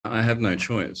I have no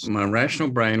choice. My rational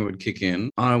brain would kick in.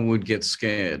 I would get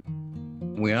scared.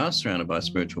 We are surrounded by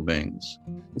spiritual beings.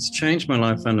 It's changed my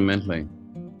life fundamentally.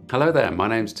 Hello there, my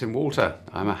name's Tim Walter.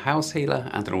 I'm a house healer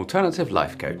and an alternative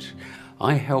life coach.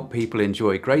 I help people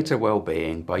enjoy greater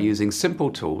well-being by using simple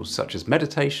tools such as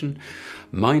meditation,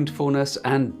 mindfulness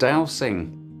and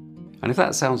dowsing. And if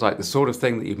that sounds like the sort of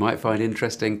thing that you might find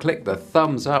interesting, click the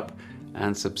thumbs up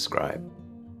and subscribe.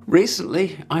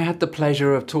 Recently, I had the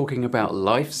pleasure of talking about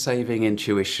life-saving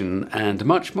intuition and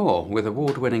much more with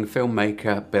award-winning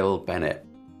filmmaker Bill Bennett.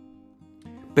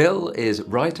 Bill is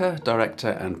writer,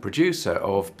 director and producer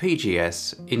of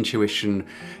PGS, Intuition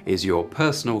is Your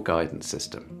Personal Guidance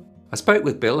System. I spoke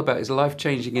with Bill about his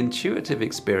life-changing intuitive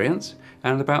experience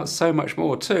and about so much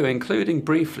more too, including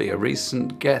briefly a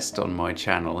recent guest on my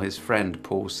channel, his friend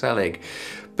Paul Selig.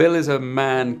 Bill is a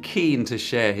man keen to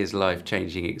share his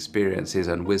life-changing experiences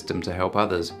and wisdom to help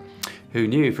others. Who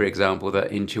knew, for example,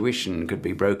 that intuition could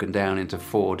be broken down into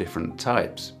 4 different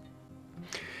types?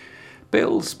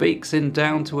 Bill speaks in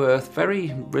down-to-earth,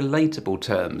 very relatable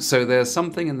terms, so there's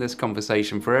something in this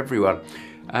conversation for everyone.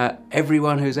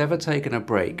 Everyone who's ever taken a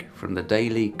break from the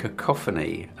daily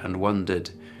cacophony and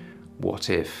wondered, what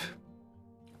if?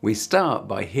 We start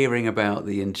by hearing about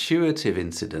the intuitive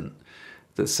incident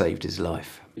that saved his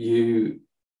life. You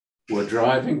were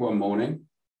driving one morning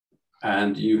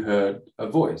and you heard a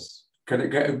voice.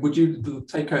 Would you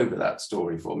take over that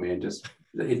story for me and just...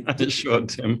 Sure,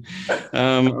 Tim.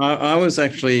 I was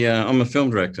actually, I'm a film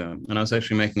director, and I was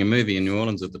actually making a movie in New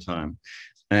Orleans at the time.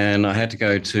 And I had to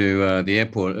go to the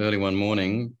airport early one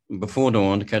morning before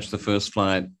dawn to catch the first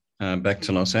flight back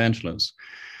to Los Angeles.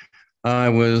 I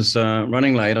was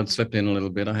running late. I'd slept in a little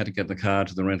bit. I had to get the car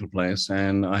to the rental place,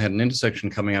 and I had an intersection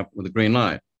coming up with a green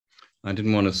light. I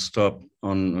didn't want to stop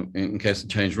in case it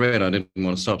changed red. I didn't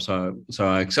want to stop, so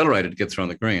I accelerated to get through on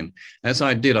the green. As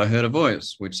I did, I heard a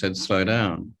voice which said, "Slow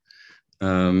down."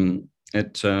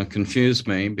 It confused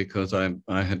me because I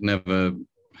had never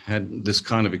had this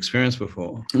kind of experience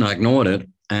before, and I ignored it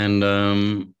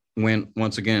and went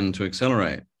once again to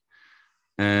accelerate.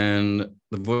 And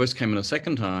the voice came in a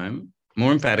second time,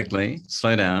 more emphatically,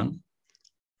 "Slow down."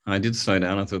 I did slow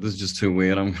down. I thought, this is just too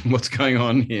weird. What's going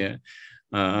on here?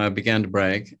 I began to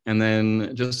brake, and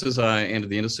then just as I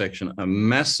entered the intersection, a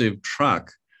massive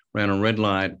truck ran a red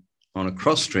light on a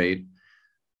cross street,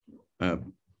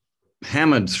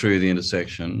 hammered through the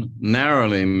intersection,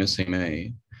 narrowly missing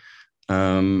me.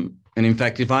 And in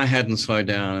fact, if I hadn't slowed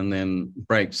down and then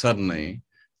braked suddenly,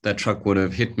 that truck would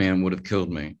have hit me and would have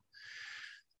killed me.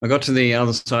 I got to the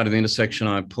other side of the intersection.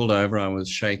 I pulled over. I was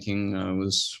shaking. I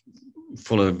was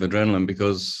full of adrenaline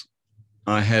because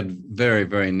I had very,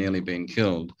 very nearly been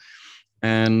killed.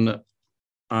 And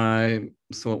I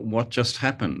thought, what just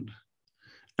happened?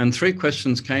 And 3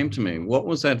 questions came to me. What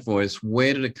was that voice?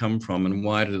 Where did it come from? And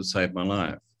why did it save my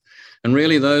life? And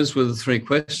really, those were the 3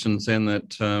 questions then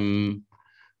that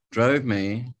drove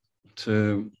me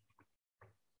to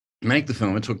make the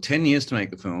film. It took 10 years to make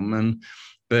the film.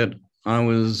 But I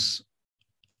was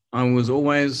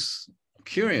always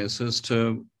curious as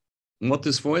to what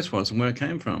this voice was and where it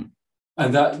came from.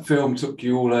 And that film took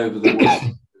you all over the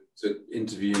world to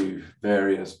interview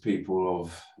various people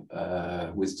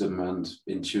of wisdom and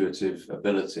intuitive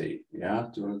ability. Yeah,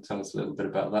 do you want to tell us a little bit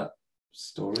about that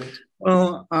story?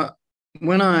 Well,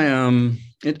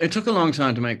 it took a long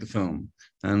time to make the film,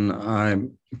 and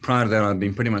prior to that, I'd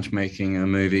been pretty much making a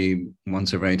movie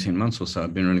once every 18 months or so.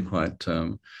 I've been really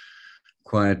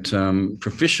quite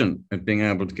proficient at being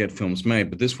able to get films made,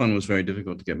 but this one was very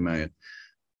difficult to get made.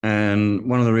 And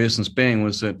one of the reasons being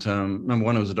was that, number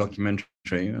one, it was a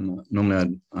documentary, and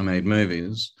normally I made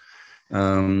movies.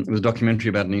 It was a documentary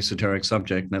about an esoteric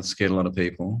subject, and that scared a lot of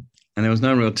people. And there was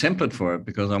no real template for it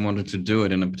because I wanted to do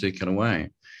it in a particular way.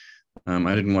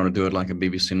 I didn't want to do it like a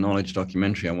BBC knowledge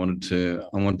documentary. I wanted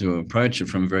to approach it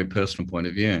from a very personal point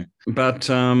of view. But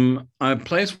I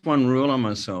placed one rule on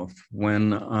myself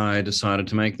when I decided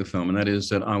to make the film, and that is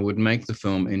that I would make the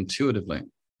film intuitively.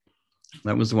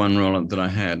 That was the one rule that I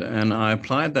had. And I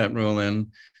applied that rule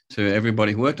then to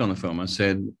everybody who worked on the film. I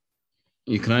said,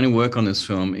 you can only work on this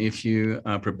film if you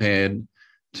are prepared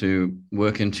to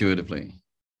work intuitively.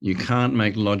 You can't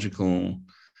make logical,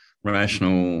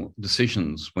 rational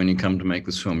decisions when you come to make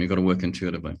this film. You've got to work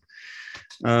intuitively.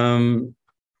 And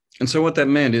so what that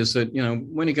meant is that,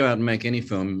 when you go out and make any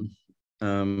film,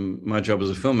 my job as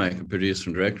a filmmaker, producer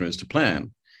and director is to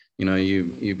plan.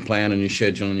 You plan and you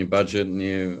schedule and you budget and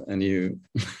you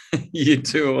you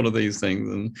do all of these things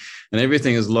and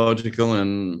everything is logical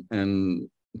and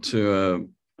to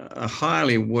a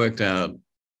highly worked out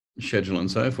schedule and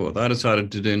so forth. I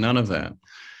decided to do none of that.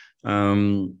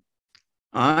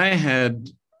 I had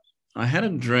a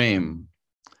dream,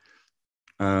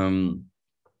 um,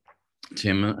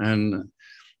 Tim, and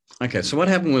okay. So what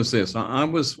happened was this: I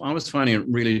was finding it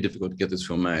really difficult to get this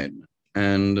film made,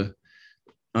 and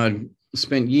I'd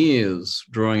spent years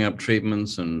drawing up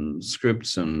treatments and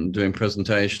scripts and doing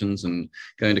presentations and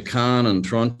going to Cannes and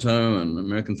Toronto and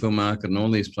American Film Market and all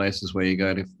these places where you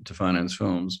go to finance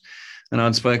films. And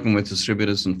I'd spoken with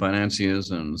distributors and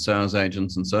financiers and sales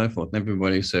agents and so forth. And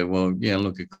everybody said, well, yeah,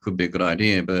 look, it could be a good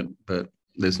idea, but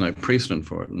there's no precedent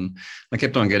for it. And I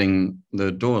kept on getting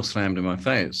the door slammed in my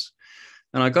face.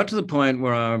 And I got to the point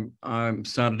where I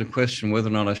started to question whether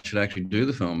or not I should actually do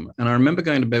the film. And I remember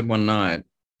going to bed one night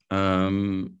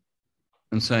and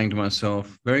saying to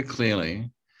myself very clearly,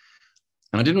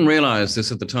 and I didn't realize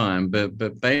this at the time, but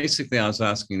basically I was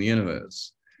asking the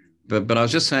universe. But I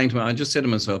was just saying I just said to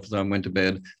myself as I went to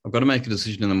bed, I've got to make a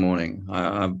decision in the morning.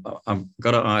 I've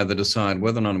got to either decide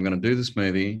whether or not I'm going to do this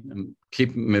movie and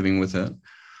keep moving with it,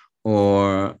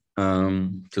 or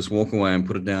just walk away and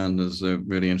put it down as a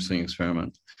really interesting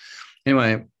experiment.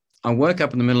 Anyway, I woke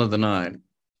up in the middle of the night.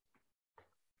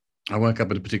 I woke up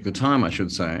at a particular time, I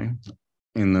should say,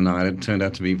 in the night. It turned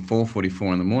out to be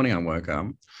 4:44 in the morning. I woke up,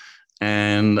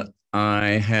 and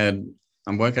I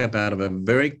woke up out of a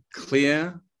very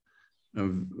clear, a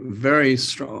very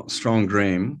strong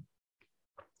dream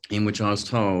in which I was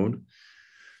told,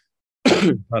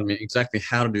 pardon me, exactly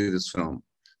how to do this film.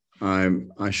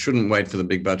 I shouldn't wait for the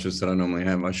big budgets that I normally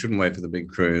have. I shouldn't wait for the big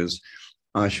crews.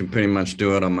 I should pretty much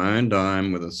do it on my own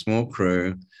dime with a small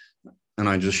crew, and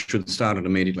I just should start it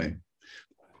immediately.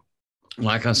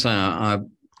 Like I say,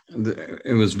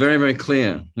 it was very, very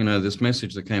clear, this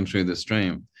message that came through this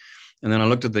dream. And then I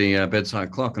looked at the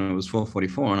bedside clock and it was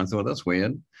 4:44, and I thought, that's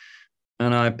weird.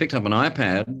 And I picked up an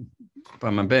iPad by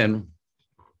my bed and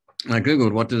I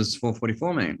Googled, what does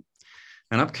 4:44 mean?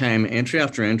 And up came entry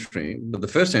after entry. But the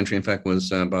first entry, in fact, was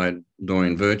by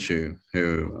Doreen Virtue,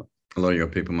 who a lot of your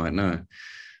people might know.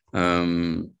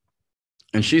 And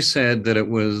she said that it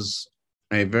was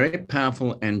a very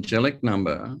powerful angelic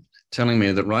number telling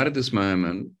me that right at this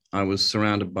moment, I was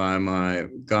surrounded by my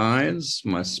guides,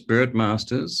 my spirit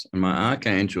masters, and my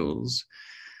archangels.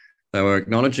 They were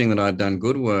acknowledging that I'd done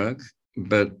good work,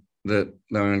 but that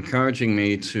they were encouraging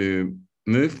me to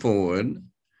move forward,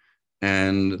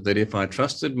 and that if I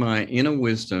trusted my inner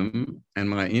wisdom and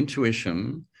my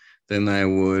intuition, then they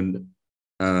would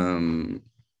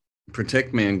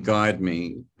protect me and guide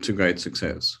me to great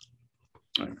success.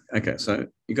 Okay, so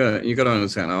you got to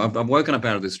understand. I've woken up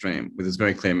out of this dream with this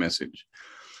very clear message,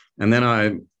 and then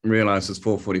I realized it's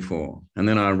 4:44, and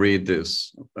then I read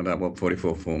this about what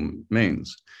 44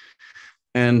 means.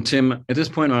 And Tim, at this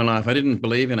point in my life, I didn't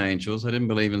believe in angels, I didn't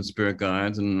believe in spirit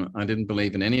guides, and I didn't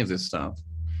believe in any of this stuff.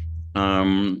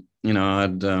 I'd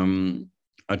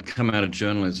come out of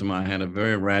journalism. I had a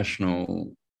very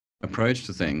rational approach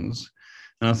to things,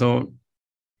 and I thought,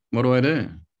 what do I do?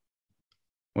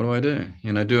 What do I do?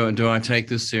 Do I take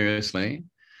this seriously?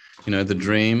 The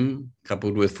dream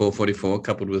coupled with 4:44,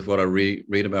 coupled with what I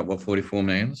read about what 44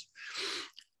 means.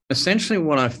 Essentially,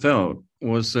 what I felt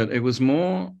was that it was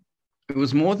more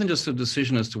than just a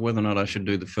decision as to whether or not I should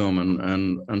do the film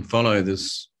and follow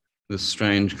this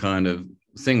strange kind of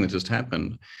thing that just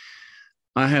happened.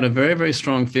 I had a very, very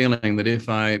strong feeling that if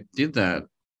I did that,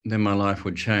 then my life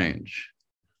would change.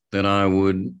 That I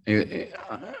would, I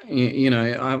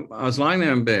was lying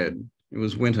there in bed. It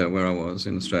was winter where I was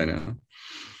in Australia,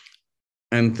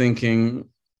 and thinking,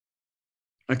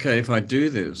 okay, if I do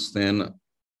this, then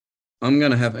I'm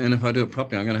going to have, and if I do it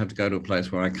properly, I'm going to have to go to a place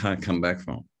where I can't come back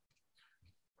from.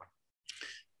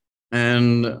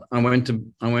 And I went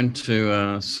to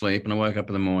sleep, and I woke up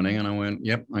in the morning, and I went,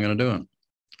 yep, I'm going to do it.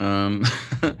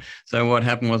 So what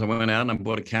happened was I went out and I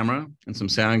bought a camera and some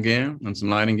sound gear and some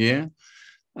lighting gear.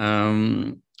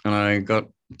 And I got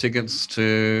tickets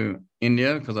to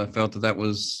India because I felt that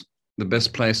was the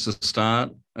best place to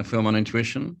start a film on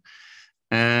intuition.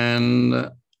 And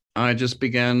I just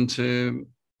began to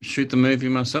shoot the movie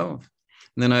myself.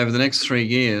 And then over the next 3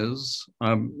 years,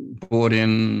 I brought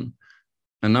in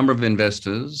a number of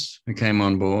investors who came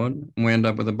on board, and we ended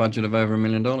up with a budget of over $1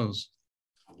 million.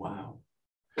 Wow.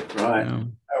 Right. Yeah.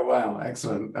 Oh, wow.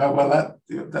 Excellent. Oh, well,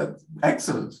 that's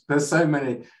excellent. There's so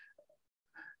many.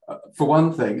 For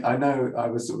one thing, I know I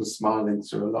was sort of smiling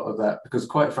through a lot of that because,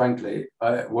 quite frankly,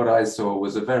 what I saw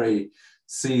was a very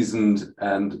seasoned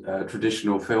and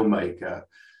traditional filmmaker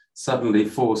suddenly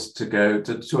forced to go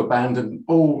to abandon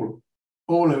all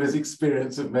of his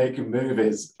experience of making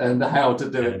movies and how to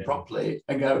do it properly,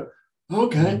 and go,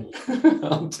 okay,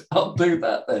 I'll do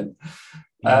that then.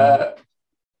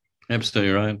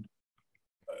 Absolutely right.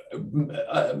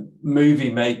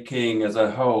 movie making as a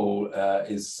whole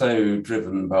is so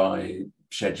driven by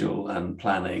schedule and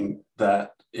planning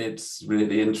that it's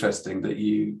really interesting that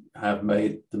you have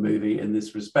made the movie in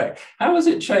this respect. How has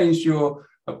it changed your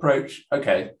approach?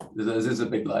 Okay, this is a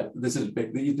big,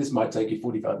 this might take you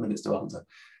 45 minutes to answer.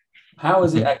 How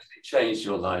has it actually changed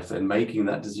your life in making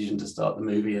that decision to start the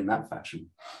movie in that fashion?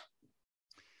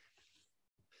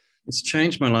 It's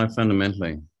changed my life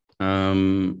fundamentally.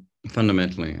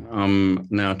 Fundamentally, I'm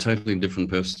now a totally different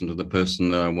person to the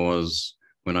person that I was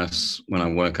when I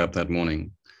woke up that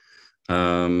morning.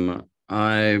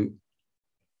 I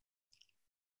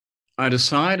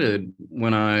decided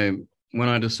when I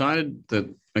decided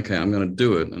that, okay, I'm going to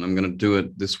do it, and I'm going to do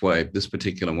it this way, this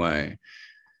particular way.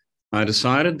 I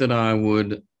decided that I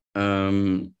would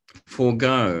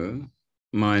forego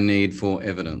my need for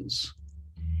evidence.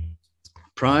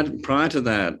 Prior to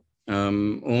that,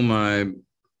 all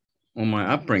my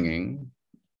upbringing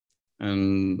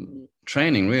and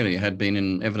training really had been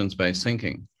in evidence-based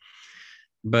thinking.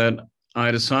 But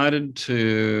I decided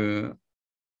to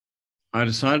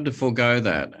forego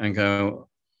that and go,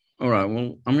 all right,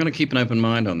 well, I'm going to keep an open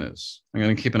mind on this. I'm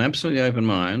going to keep an absolutely open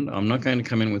mind. I'm not going to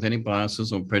come in with any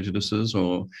biases or prejudices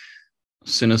or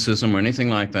cynicism or anything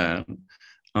like that.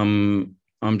 I'm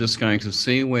just going to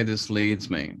see where this leads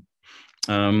me.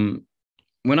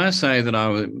 When I say that I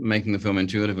was making the film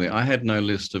intuitively, I had no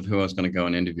list of who I was going to go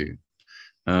and interview.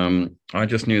 I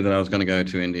just knew that I was going to go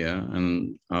to India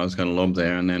and I was going to lob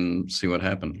there and then see what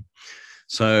happened.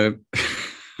 So,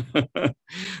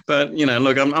 but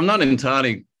look, I'm not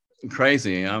entirely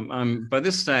crazy. I'm by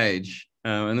this stage,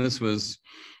 and this was,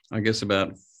 I guess,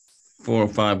 about 4 or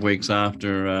 5 weeks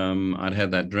after I'd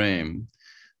had that dream.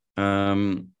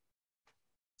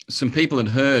 Some people had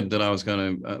heard that I was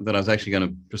actually going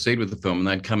to proceed with the film, and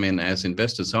they'd come in as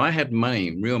investors. So I had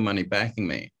money, real money, backing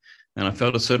me, and I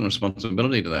felt a certain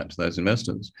responsibility to those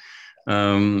investors.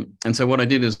 And so what I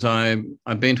did is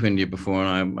I'd been to India before,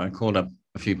 and I called up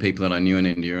a few people that I knew in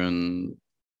India, and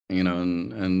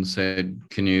and said,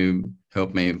 "Can you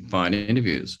help me find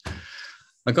interviews?"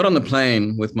 I got on the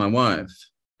plane with my wife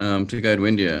to go to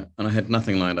India, and I had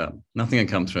nothing lined up. Nothing had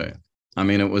come through. I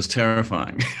mean, it was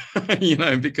terrifying,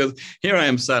 because here I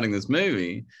am starting this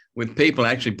movie with people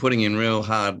actually putting in real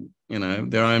hard,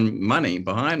 their own money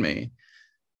behind me.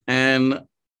 And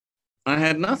I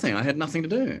had nothing. I had nothing to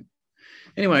do.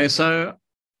 Anyway, so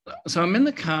I'm in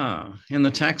the car, in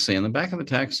the back of the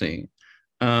taxi,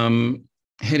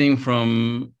 heading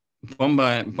from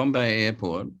Bombay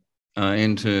Airport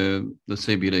into the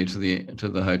CBD to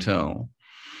the hotel.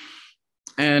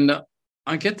 And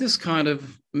I get this kind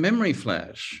of memory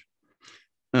flash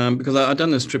because I'd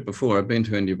done this trip before. I'd been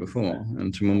to India before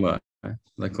and to Mumbai.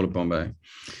 They call it Bombay.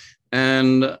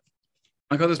 And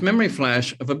I got this memory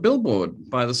flash of a billboard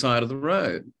by the side of the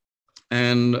road.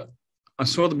 And I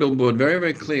saw the billboard very,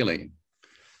 very clearly.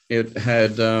 It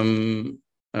had a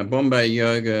Bombay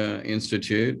Yoga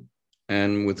Institute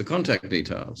and with the contact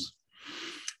details.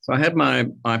 So I had my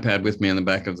iPad with me in the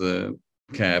back of the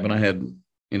cab, and I had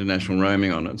international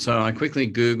roaming on it. So I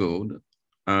quickly Googled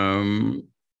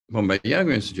Bombay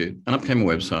Yoga Institute, and up came a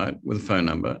website with a phone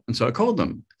number. And so I called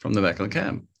them from the back of the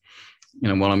cab,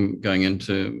 while I'm going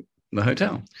into the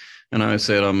hotel. And I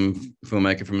said, "I'm a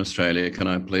filmmaker from Australia. Can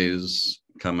I please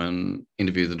come and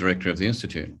interview the director of the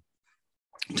Institute?"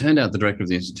 It turned out the director of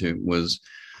the Institute was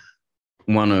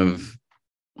one of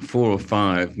 4 or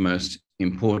 5 most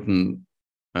important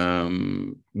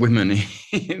women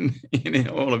in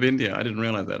all of India. I didn't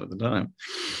realize that at the time.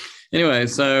 Anyway,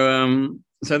 so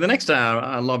the next hour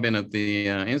I lob in at the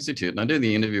Institute, and I do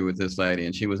the interview with this lady,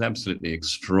 and she was absolutely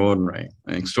extraordinary.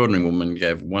 An extraordinary woman,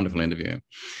 gave a wonderful interview.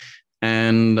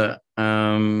 And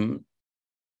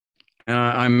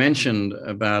I mentioned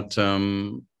about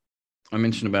the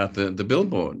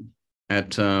billboard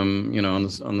at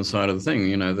on the side of the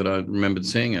thing, that I remembered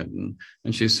seeing it,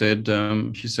 and she said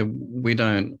we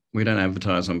don't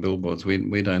advertise on billboards.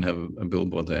 We don't have a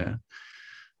billboard there.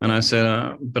 And I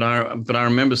said, but I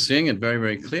remember seeing it very,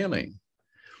 very clearly.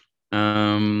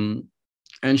 And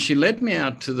she led me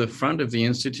out to the front of the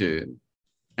Institute,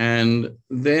 and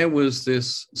there was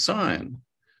this sign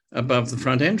above the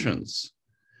front entrance,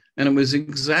 and it was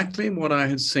exactly what I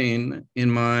had seen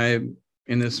in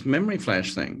this memory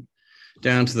flash thing,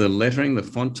 down to the lettering, the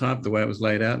font type, the way it was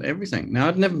laid out, everything. Now,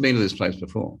 I'd never been to this place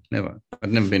before, never.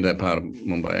 I'd never been to that part of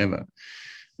Mumbai ever.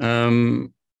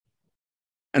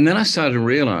 And then I started to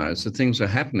realize that things were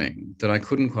happening that I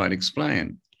couldn't quite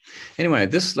explain. Anyway,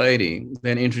 this lady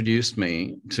then introduced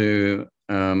me to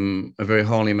a very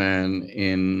holy man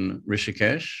in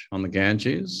Rishikesh on the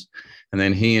Ganges. And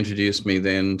then he introduced me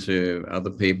then to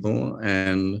other people.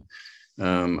 And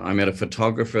I met a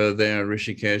photographer there,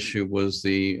 Rishikesh, who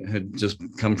had just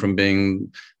come from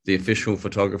being the official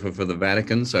photographer for the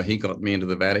Vatican. So he got me into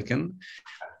the Vatican.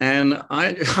 And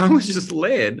I was just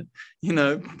led,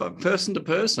 person to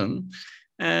person.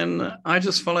 And I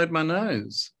just followed my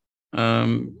nose.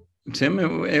 Tim,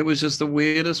 it was just the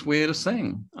weirdest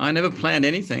thing. I never planned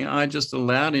anything. I just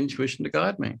allowed intuition to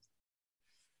guide me.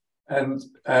 And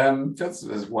that's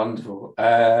wonderful.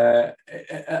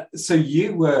 So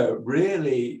you were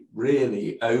really,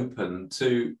 really open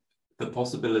to the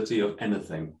possibility of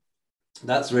anything.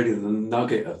 That's really the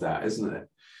nugget of that, isn't it?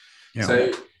 Yeah.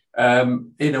 So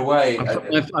in a way,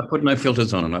 I put no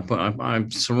filters on it. I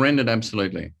surrendered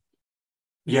absolutely.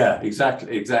 Yeah,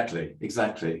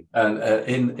 exactly.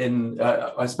 And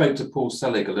I spoke to Paul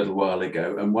Selig a little while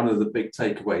ago, and one of the big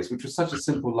takeaways, which was such a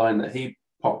simple line that he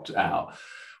popped out,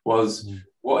 was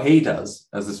what he does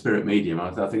as a spirit medium.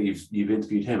 I think you've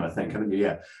interviewed him, I think, haven't you?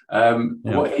 Yeah.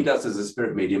 What he does as a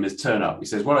spirit medium is turn up. He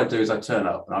says, what I do is I turn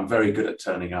up, and I'm very good at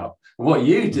turning up. And what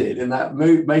you did in that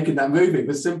making that movie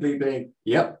was simply being,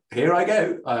 yep, here I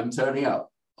go, I'm turning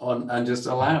up on, and just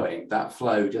allowing that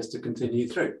flow just to continue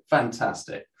through.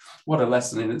 Fantastic. What a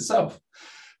lesson in itself.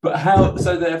 But how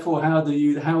have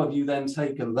you then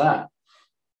taken that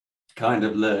kind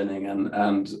of learning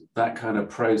and that kind of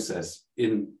process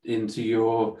into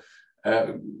your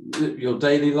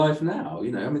daily life now?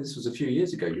 This was a few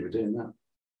years ago you were doing that.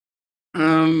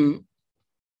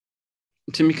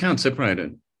 Tim, you can't separate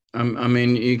it.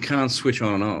 You can't switch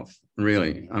on and off,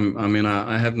 really.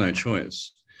 I have no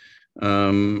choice.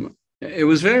 It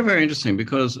was very, very interesting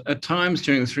because at times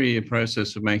during the 3-year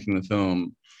process of making the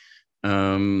film,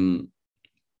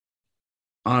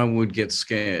 I would get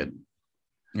scared.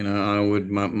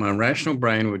 My rational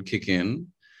brain would kick in,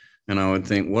 and I would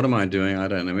think, what am I doing? I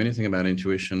don't know anything about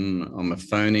intuition. I'm a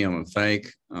phony. I'm a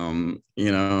fake. And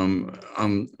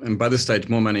by this stage,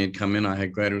 more money had come in. I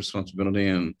had greater responsibility,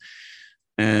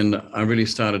 and I really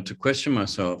started to question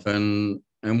myself. And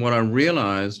what I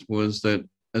realized was that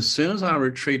as soon as I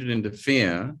retreated into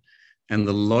fear and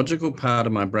the logical part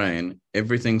of my brain,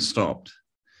 everything stopped.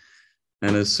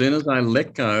 And as soon as I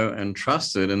let go and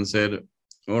trusted and said,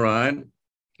 all right,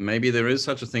 maybe there is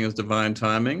such a thing as divine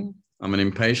timing. I'm an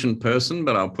impatient person,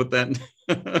 but I'll put that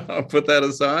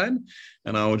aside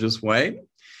and I will just wait.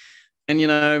 And,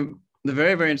 the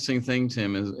very, very interesting thing,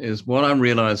 Tim, is what I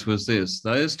realized was this: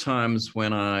 those times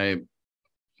when I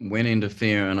went into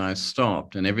fear and I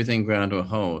stopped and everything ground to a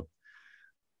halt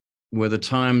were the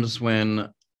times when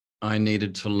I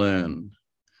needed to learn.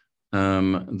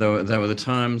 There were the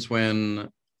times when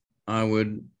I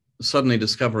would suddenly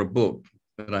discover a book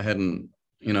that I hadn't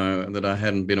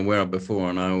been aware of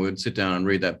before, and I would sit down and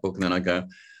read that book, and then I go,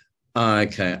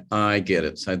 okay, I get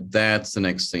it. So that's the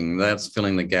next thing. That's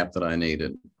filling the gap that I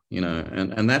needed,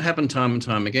 and that happened time and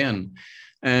time again,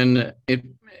 and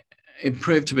it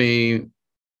proved to be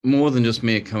more than just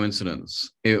mere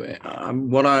coincidence.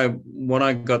 What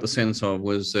I got the sense of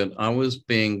was that I was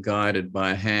being guided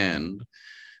by a hand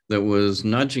that was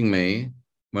nudging me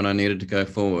when I needed to go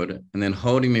forward, and then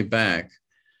holding me back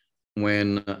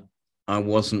when I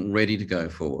wasn't ready to go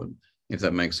forward, if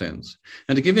that makes sense.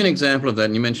 And to give you an example of that,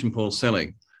 and you mentioned Paul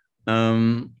Selig,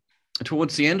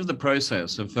 towards the end of the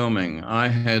process of filming, I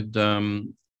had,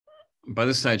 by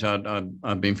this stage,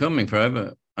 I'd been filming for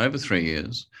over 3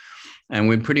 years, and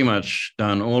we'd pretty much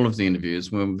done all of the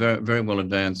interviews. We were very, very well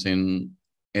advanced in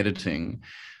editing.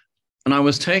 And I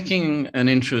was taking an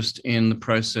interest in the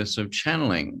process of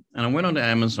channeling. And I went onto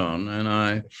Amazon and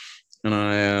I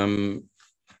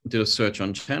did a search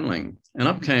on channeling. And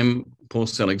up came Paul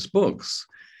Selig's books.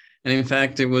 And in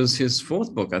fact, it was his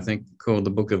 4th book, I think, called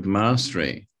The Book of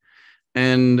Mastery.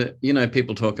 And,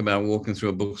 people talk about walking through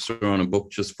a bookstore and a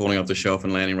book just falling off the shelf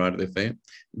and landing right at their feet.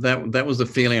 That was the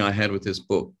feeling I had with this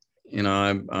book.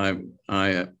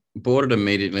 I bought it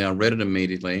immediately. I read it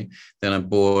immediately. Then I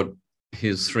bought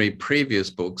his 3 previous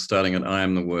books, starting at I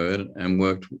Am the Word, and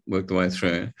worked the way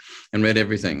through and read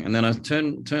everything. And then I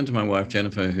turned to my wife,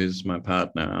 Jennifer, who's my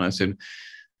partner, and I said,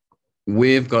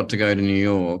 we've got to go to New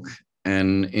York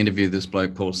and interview this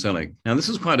bloke, Paul Selig. Now, this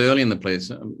was quite early in the piece,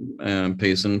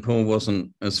 and Paul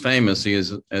wasn't as famous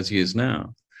as he is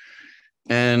now.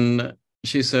 And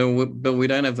she said, well, but we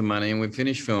don't have the money and we've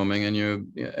finished filming and you're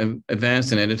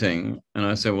advanced in editing. And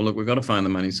I said, well, look, we've got to find the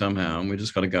money somehow, and we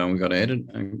just got to go and we've got to edit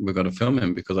and we've got to film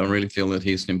him, because I really feel that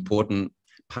he's an important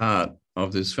part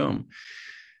of this film.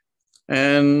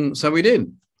 And so we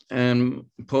did. And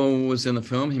Paul was in the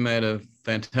film. He made a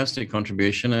fantastic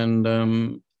contribution.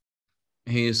 And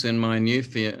he's in my new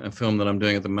film that I'm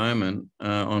doing at the moment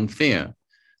on fear,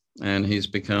 and he's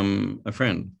become a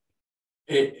friend.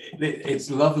 It's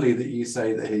lovely that you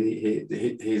say that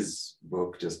his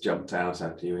book just jumped out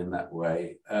at you in that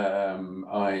way.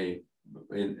 I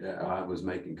was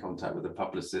making contact with a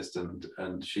publicist,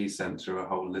 and she sent through a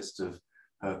whole list of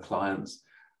her clients,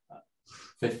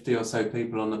 50 or so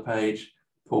people on the page.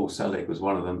 Paul Selig was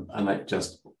one of them, and it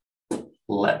just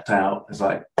leapt out. It's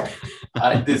like,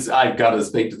 I've got to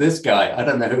speak to this guy. I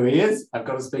don't know who he is. I've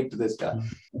got to speak to this guy.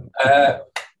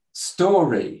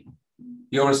 Story.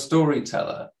 You're a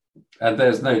storyteller, and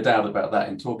there's no doubt about that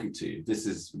in talking to you. This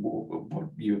is what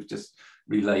you've just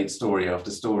relayed, story after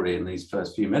story in these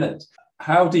first few minutes.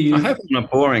 How do you... I hope I'm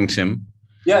not boring, Tim.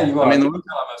 Yeah, you are. I mean, I'm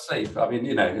asleep. I mean,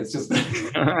 it's just...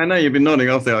 I know you've been nodding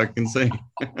off there, I can see.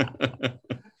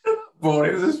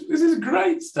 Boring. This is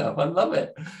great stuff. I love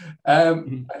it. I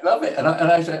love it. And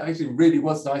actually really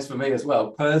was nice for me as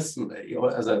well, personally,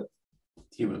 or as a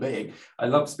human being. I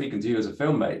love speaking to you as a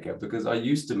filmmaker, because I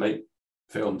used to make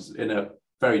films in a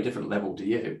very different level to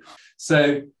you.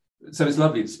 So it's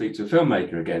lovely to speak to a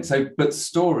filmmaker again. But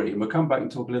story, and we'll come back and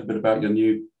talk a little bit about your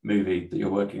new movie that you're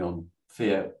working on,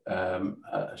 Fear,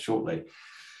 shortly.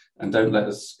 And don't let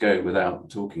us go without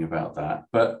talking about that.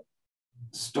 But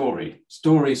story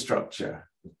structure.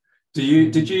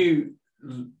 Did you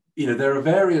there are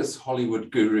various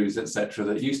Hollywood gurus, etc.,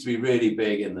 that used to be really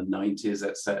big in the 90s,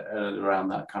 etc., around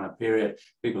that kind of period.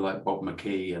 People like Bob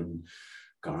McKee and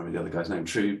I can't remember the other guy's name,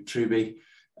 Truby,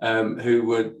 who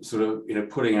were sort of,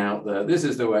 putting out this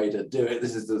is the way to do it.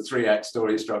 This is the 3-act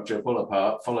story structure, pull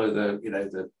apart, follow the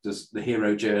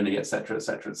hero journey, etc.,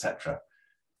 etc., etc.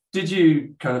 Did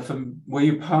you were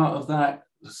you part of that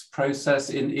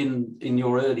process in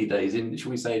your early days,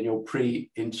 should we say, in your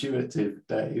pre-intuitive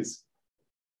days?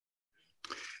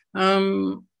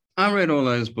 I read all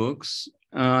those books.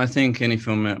 I think any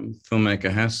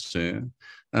filmmaker has to.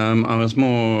 I was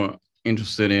more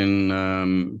interested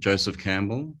in Joseph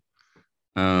Campbell,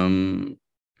 and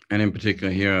in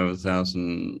particular Hero of a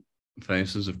Thousand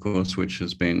Faces, of course, which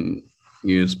has been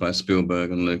used by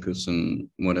Spielberg and Lucas and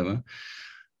whatever.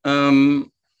 I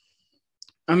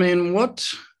mean,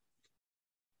 what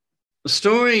the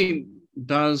story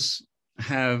does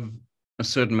have a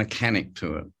certain mechanic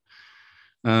to it.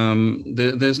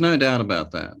 There's no doubt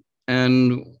about that.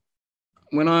 And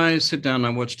when I sit down and I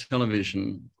watch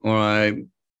television or I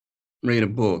read a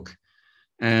book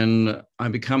and I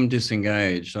become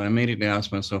disengaged, I immediately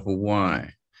ask myself, well,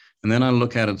 why? And then I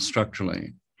look at it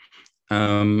structurally.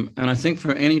 And I think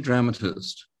for any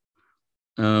dramatist,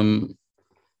 really,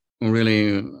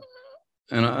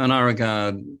 and I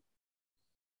regard,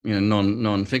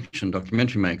 non-fiction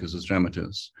documentary makers as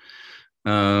dramatists.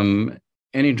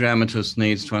 Any dramatist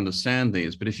needs to understand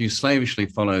these, but if you slavishly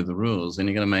follow the rules, then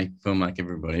you're going to make a film like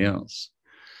everybody else.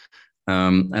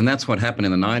 And that's what happened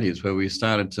in the 90s, where we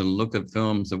started to look at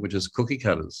films that were just cookie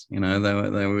cutters. They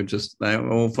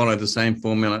all followed the same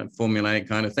formulaic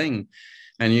kind of thing.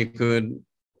 And you'd go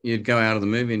out of the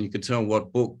movie and you could tell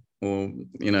what book or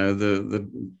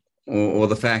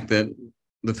the fact that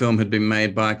the film had been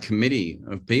made by a committee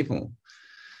of people.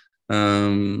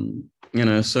 So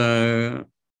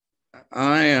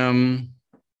I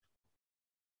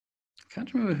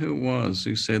can't remember who it was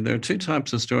who said there are two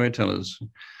types of storytellers.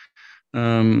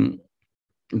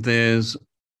 There's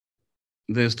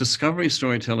discovery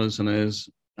storytellers and there's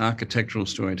architectural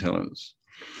storytellers.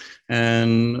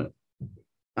 And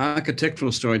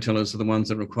architectural storytellers are the ones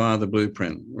that require the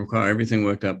blueprint, require everything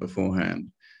worked out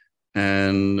beforehand.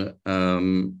 And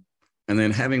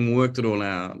then having worked it all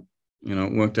out,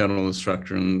 worked out all the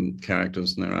structure and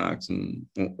characters and their arcs and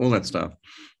all that stuff,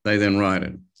 they then write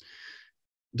it.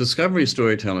 Discovery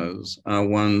storytellers are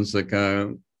ones that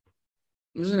go,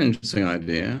 this is an interesting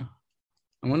idea.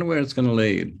 I wonder where it's going to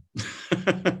lead.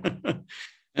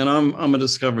 And I'm a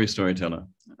discovery storyteller.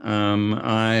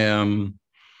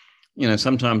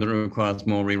 Sometimes it requires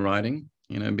more rewriting,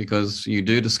 because you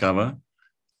do discover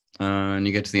and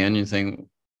you get to the end and you think,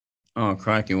 oh,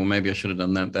 crikey, well, maybe I should have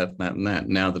done that, and that,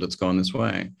 now that it's gone this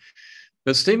way.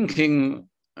 But Stephen King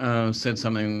said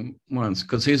something once,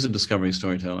 because he's a discovery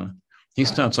storyteller. He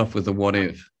starts off with the what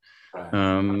if.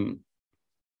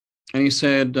 And he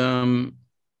said,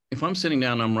 if I'm sitting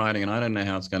down and I'm writing and I don't know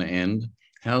how it's going to end,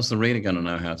 how's the reader going to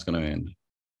know how it's going to end?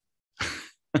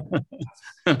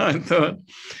 And I thought,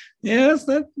 yes,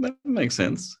 that makes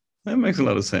sense. That makes a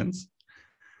lot of sense.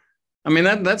 I mean,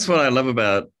 that's what I love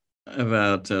about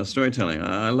storytelling.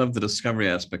 I love the discovery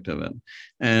aspect of it.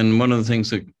 And one of the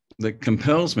things that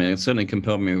compels me, it certainly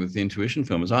compelled me with the intuition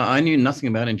film, is I knew nothing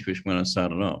about intuition when I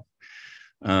started off.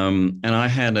 And I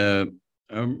had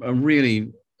a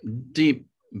really deep,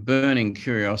 burning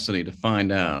curiosity to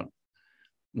find out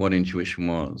what intuition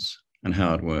was and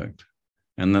how it worked.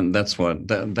 And then that's what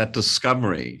that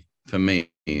discovery for me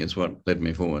is what led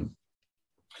me forward.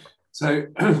 So,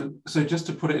 so just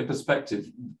to put it in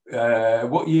perspective,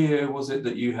 what year was it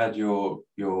that you had your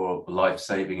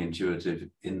life-saving intuitive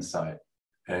insight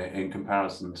in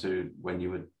comparison to when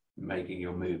you were making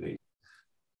your movie?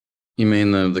 You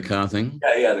mean the car thing?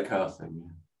 Yeah, the car thing.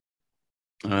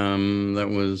 Yeah. That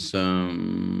was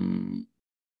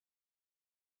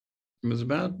it was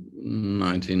about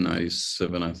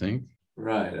 1997, I think.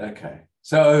 Right. Okay.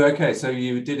 So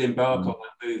you did embark on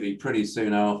that movie pretty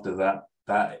soon after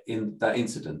that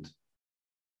incident.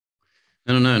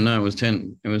 No. It was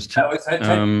 10. It was 10. That was 10 years,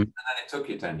 and then it took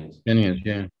you 10 years. 10 years.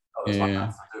 Yeah. Oh, that's my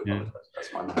maths. I do apologize.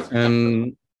 That's my maths.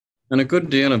 And a good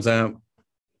deal of that,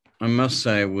 I must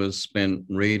say, was spent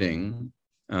reading,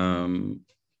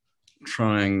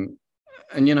 trying,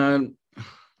 and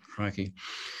crikey,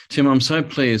 Tim, I'm so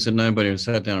pleased that nobody has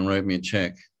sat down and wrote me a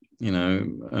check.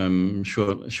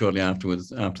 Shortly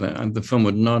afterwards, after that, and the film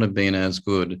would not have been as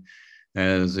good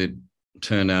as it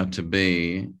turned out to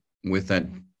be with that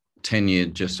 10-year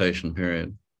gestation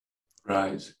period.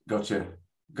 Right, gotcha.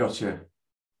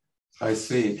 I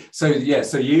see. So yeah,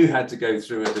 so you had to go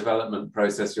through a development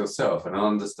process yourself and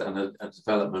understand a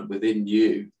development within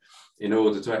you in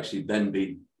order to actually then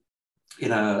be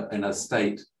in a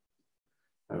state,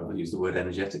 I'll use the word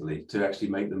energetically, to actually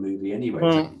make the movie anyway,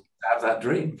 to have that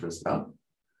dream for a start.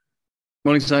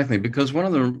 Well, exactly, because one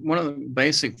of the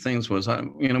basic things was I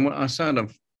started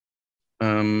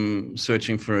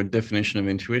searching for a definition of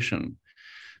intuition,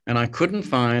 and I couldn't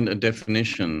find a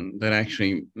definition that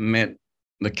actually met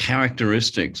the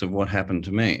characteristics of what happened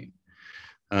to me.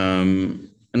 And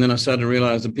then I started to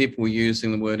realize that people were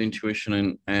using the word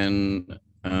intuition and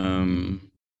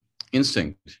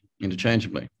instinct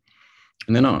interchangeably.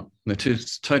 And they're not. They're two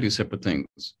totally separate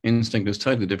things. Instinct is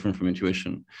totally different from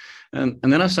intuition. And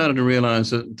then I started to realize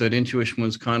that intuition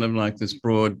was kind of like this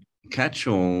broad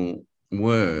catch-all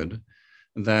word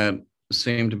that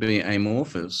seemed to be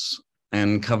amorphous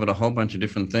and covered a whole bunch of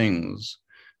different things.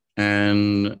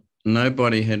 And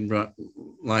nobody had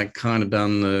kind of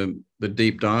done the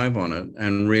deep dive on it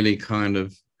and really kind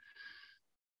of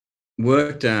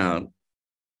worked out.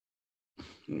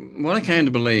 What I came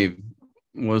to believe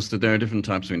was that there are different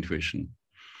types of intuition.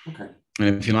 Okay.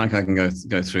 And if you like, I can go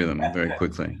through them very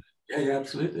quickly. Yeah,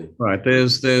 absolutely. Right.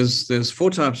 There's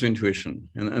 4 types of intuition.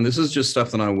 And this is just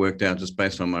stuff that I worked out just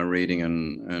based on my reading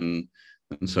and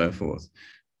so forth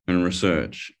and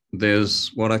research.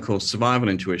 There's what I call survival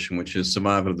intuition, which is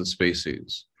survival of the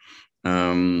species.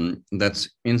 That's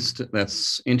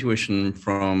intuition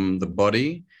from the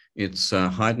body. It's a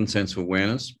heightened sense of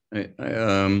awareness.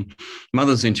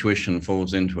 Mother's intuition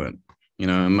falls into it.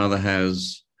 A mother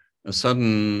has a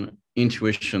sudden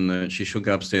intuition that she should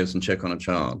go upstairs and check on a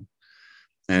child.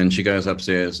 And she goes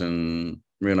upstairs and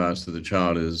realizes that the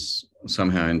child is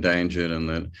somehow endangered, and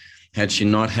that had she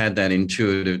not had that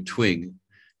intuitive twig,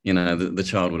 the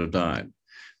child would have died.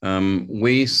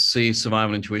 We see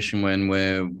survival intuition when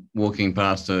we're walking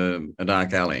past a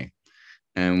dark alley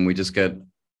and we just get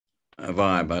a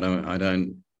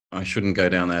vibe. I shouldn't go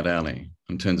down that alley.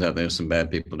 And it turns out there's some bad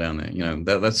people down there.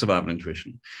 That's survival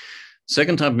intuition.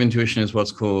 Second type of intuition is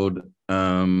what's called,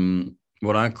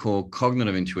 what I call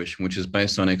cognitive intuition, which is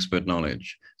based on expert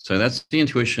knowledge. So that's the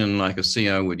intuition like a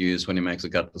CEO would use when he makes a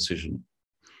gut decision.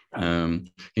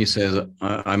 He says,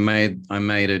 I made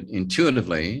it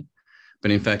intuitively,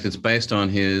 but in fact, it's based on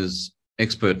his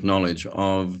expert knowledge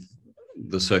of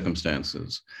the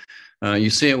circumstances. You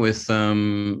see it with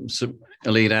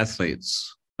elite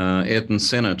athletes. Ayrton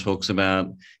Senna talks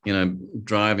about,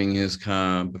 driving his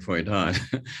car before he died,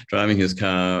 driving his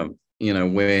car,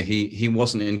 where he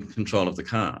wasn't in control of the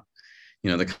car.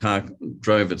 The car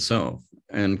drove itself.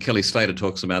 And Kelly Slater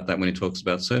talks about that when he talks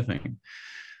about surfing.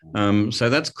 So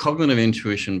that's cognitive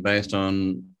intuition based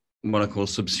on what I call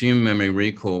subsumed memory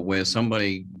recall, where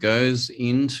somebody goes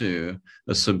into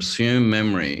a subsumed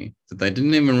memory that they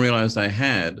didn't even realize they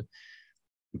had,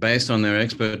 based on their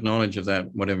expert knowledge of that,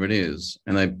 whatever it is,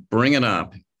 and they bring it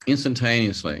up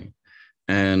instantaneously,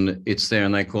 and it's there,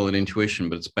 and they call it intuition,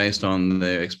 but it's based on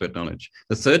their expert knowledge.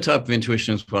 The third type of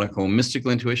intuition is what I call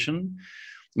mystical intuition,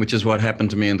 which is what happened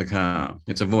to me in the car.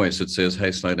 It's a voice that says,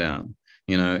 hey, slow down.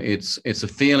 It's a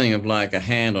feeling of like a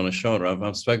hand on a shoulder.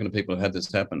 I've spoken to people who've had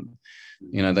this happen.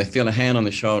 They feel a hand on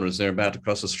the shoulder as they're about to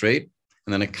cross the street,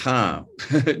 and then a car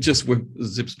just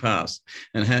zips past,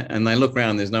 and they look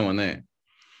around, there's no one there.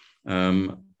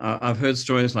 I've heard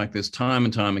stories like this time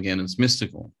and time again. It's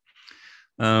mystical.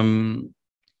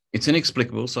 it's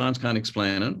inexplicable. Science can't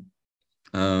explain it.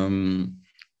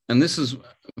 And this is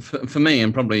for me,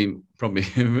 and probably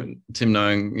Tim,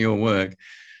 knowing your work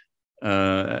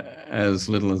as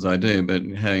little as I do, but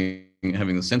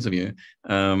having the sense of you,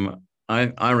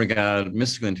 I regard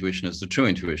mystical intuition as the true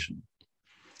intuition.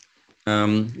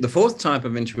 The fourth type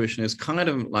of intuition is kind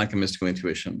of like a mystical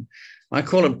intuition. I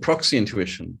call it proxy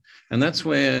intuition, and that's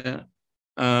where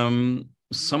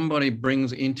somebody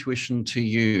brings intuition to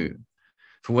you.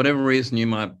 For whatever reason, you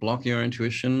might block your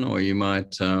intuition, or you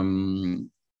might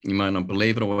not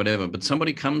believe it, or whatever. But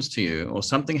somebody comes to you, or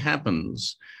something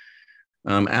happens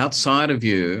outside of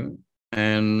you,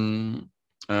 and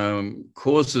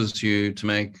causes you to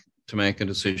make a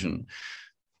decision.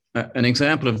 An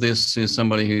example of this is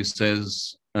somebody who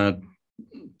says,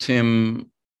 Tim,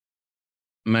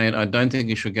 mate, I don't think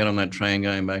you should get on that train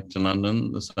going back to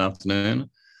London this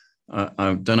afternoon.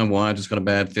 I don't know why, I just got a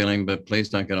bad feeling, but please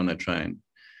don't get on that train.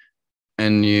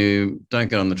 And you don't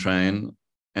get on the train,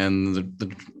 and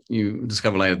you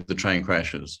discover later that the train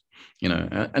crashes, you know.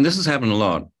 And this has happened a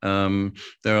lot.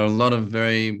 There are a lot of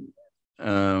very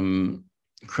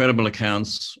credible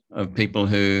accounts of people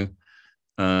who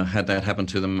had that happen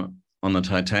to them on the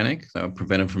Titanic. They were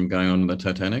prevented from going on the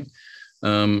Titanic.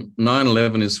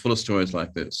 9/11 is full of stories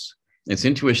like this. It's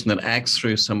intuition that acts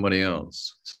through somebody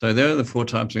else. So there are the four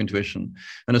types of intuition.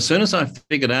 And as soon as I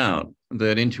figured out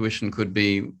that intuition could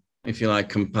be, if you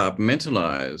like,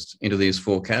 compartmentalized into these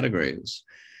four categories,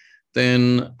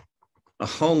 then a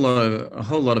whole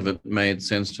lot of it made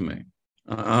sense to me.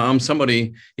 I'm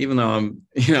somebody, even though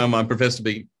I'm professed to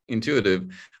be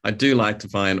intuitive, I do like to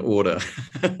find order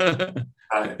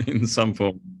in some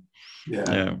form.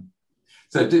 Yeah.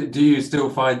 So do you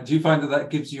find that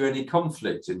gives you any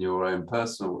conflict in your own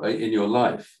personal, in your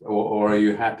life, or are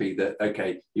you happy that,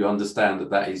 okay, you understand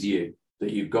that is you,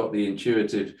 that you've got the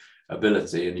intuitive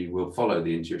ability and you will follow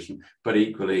the intuition, but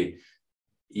equally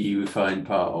you find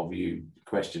part of you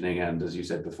questioning, and as you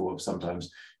said before,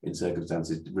 sometimes in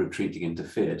circumstances retreating into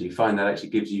fear? Do you find that actually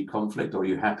gives you conflict, or are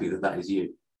you happy that is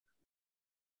you?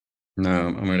 No,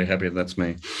 I'm really happy that's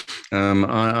me.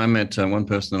 I met one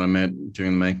person that I met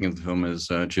during the making of the film is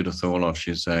Judith Orloff.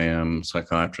 She's a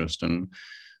psychiatrist and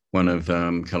one of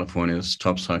California's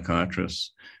top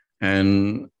psychiatrists.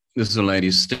 And this is a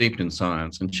lady steeped in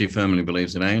science, and she firmly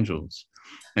believes in angels.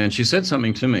 And she said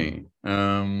something to me,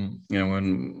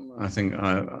 when I think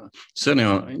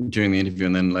certainly during the interview,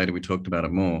 and then later we talked about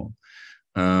it more.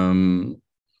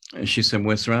 She said,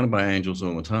 we're surrounded by angels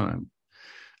all the time.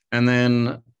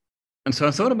 And so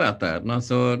I thought about that, and I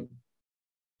thought,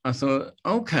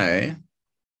 okay.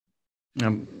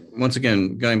 Now, once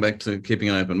again, going back to keeping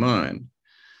an open mind,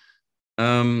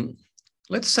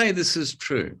 let's say this is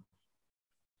true.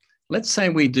 Let's say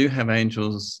we do have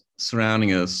angels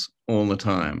surrounding us all the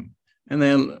time, and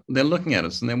they're looking at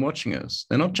us and they're watching us.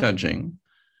 They're not judging,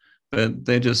 but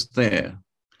they're just there.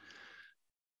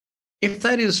 If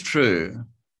that is true,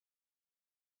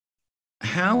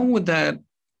 how would that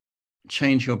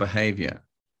change your behavior?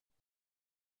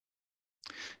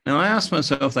 Now, I asked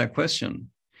myself that question.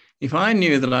 If I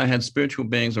knew that I had spiritual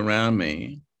beings around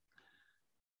me,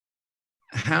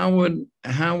 how would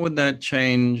that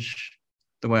change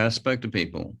the way I spoke to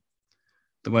people,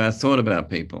 the way I thought about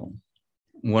people,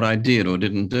 what I did or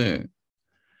didn't do?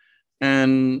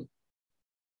 And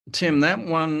Tim, that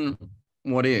one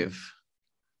what if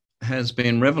has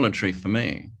been revelatory for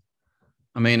me.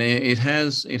 I mean, it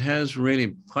has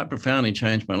really quite profoundly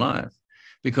changed my life,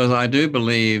 because I do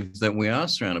believe that we are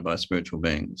surrounded by spiritual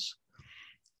beings.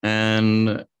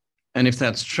 And if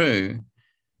that's true,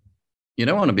 you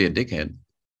don't want to be a dickhead.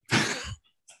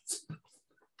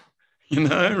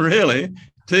 Really,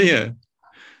 do you?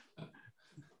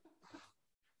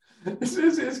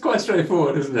 It's quite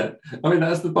straightforward, isn't it? I mean,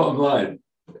 that's the bottom line.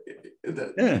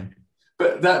 Yeah.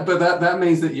 But that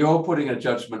means that you're putting a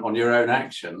judgment on your own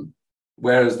action,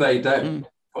 whereas they don't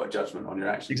put a judgment on your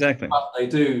action. Exactly. But they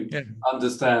do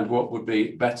understand what would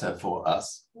be better for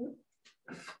us.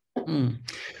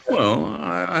 Well,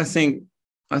 I think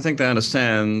they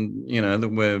understand,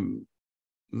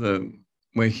 that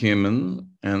we're human,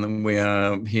 and that we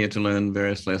are here to learn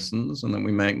various lessons, and that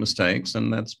we make mistakes,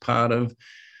 and that's part of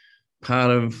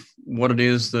what it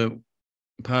is, that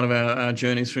part of our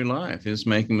journey through life is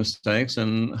making mistakes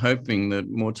and hoping that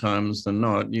more times than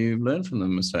not you learn from the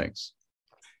mistakes.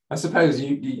 I suppose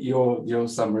your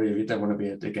summary of you don't want to be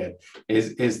a dickhead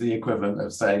is the equivalent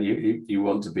of saying you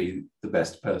want to be the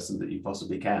best person that you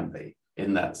possibly can be,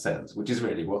 in that sense, which is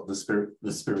really what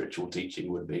the spiritual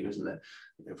teaching would be, isn't it?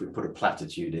 If we put a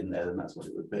platitude in there, then that's what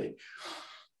it would be.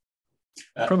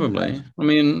 Probably. I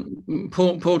mean,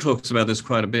 Paul talks about this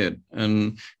quite a bit,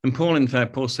 and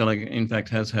Paul Selig, in fact,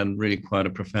 has had really quite a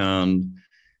profound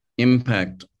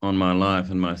impact on my life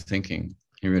and my thinking.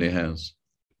 He really has.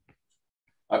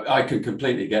 I can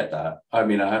completely get that. I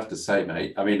mean, I have to say,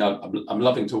 mate, I mean, I'm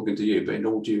loving talking to you, but in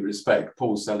all due respect,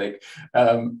 Paul Selig,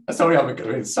 sorry, I'm going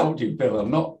to insult you, Bill.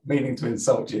 I'm not meaning to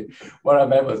insult you. What I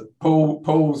meant was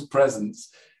Paul's presence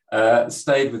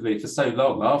stayed with me for so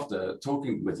long after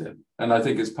talking with him. And I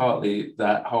think it's partly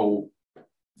that whole,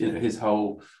 his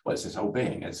whole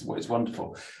being. It's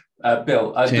wonderful.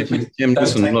 Bill, Tim,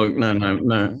 listen, look,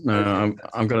 no.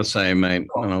 I've got to say, mate,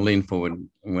 and I'll lean forward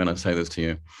when I say this to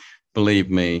you. Believe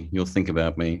me, you'll think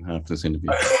about me after this interview.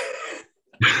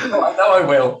 No, I know I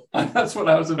will. That's what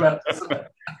I was about to say.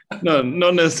 No,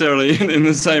 not necessarily in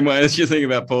the same way as you think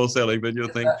about Paul Selig, but you'll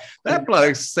think, that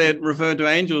bloke referred to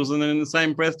angels and then in the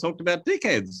same breath talked about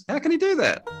dickheads. How can he do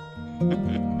that?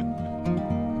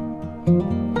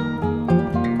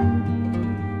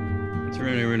 It's a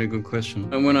really, really good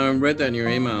question. And when I read that in your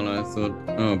email, I thought,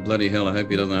 oh, bloody hell, I hope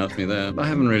he doesn't ask me that. I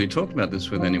haven't really talked about this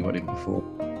with anybody before.